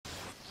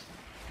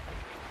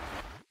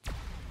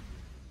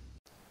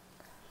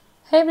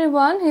Hey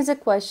everyone, here's a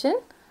question.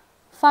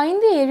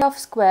 Find the area of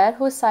square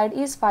whose side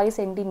is 5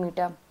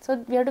 centimeter.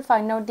 So we have to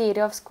find out the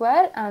area of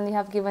square and we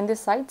have given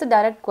this side. It's a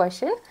direct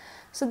question.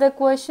 So the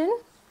question,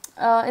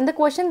 in the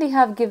question they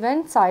have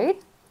given side.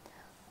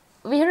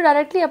 We have to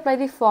directly apply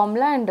the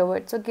formula and do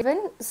it. So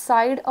given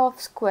side of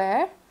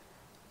square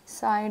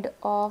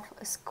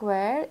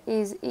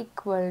is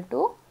equal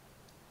to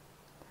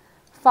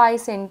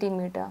 5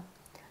 centimeter.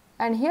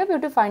 And here we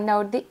have to find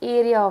out the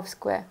area of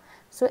square.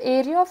 So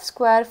area of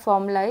square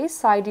formula is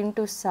side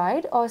into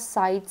side or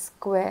side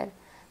square.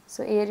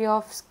 So area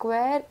of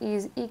square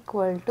is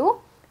equal to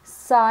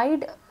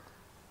side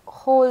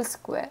whole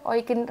square, or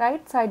you can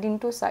write side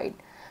into side.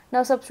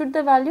 Now substitute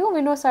the value.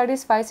 We know side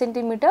is 5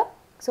 centimeter.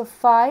 So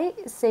 5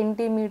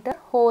 centimeter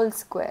whole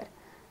square.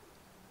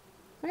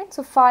 Right?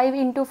 So 5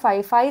 into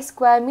 5. 5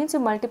 square means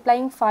you're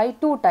multiplying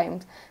 5 2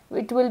 times.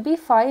 It will be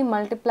 5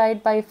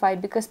 multiplied by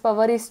 5 because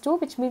power is 2,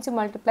 which means you're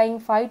multiplying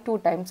 5 2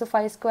 times. So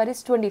 5 square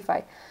is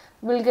 25.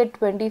 We'll get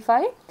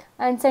 25,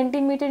 and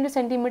centimeter into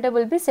centimeter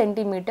will be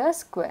centimeter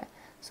square.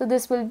 So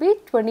this will be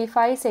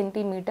 25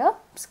 centimeter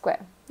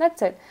square.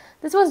 That's it.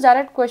 This was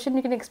direct question.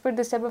 You can expect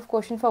this type of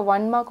question for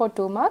 1 mark or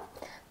 2 mark.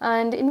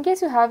 And in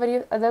case you have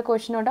any other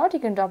question or doubt, you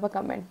can drop a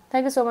comment.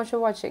 Thank you so much for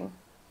watching.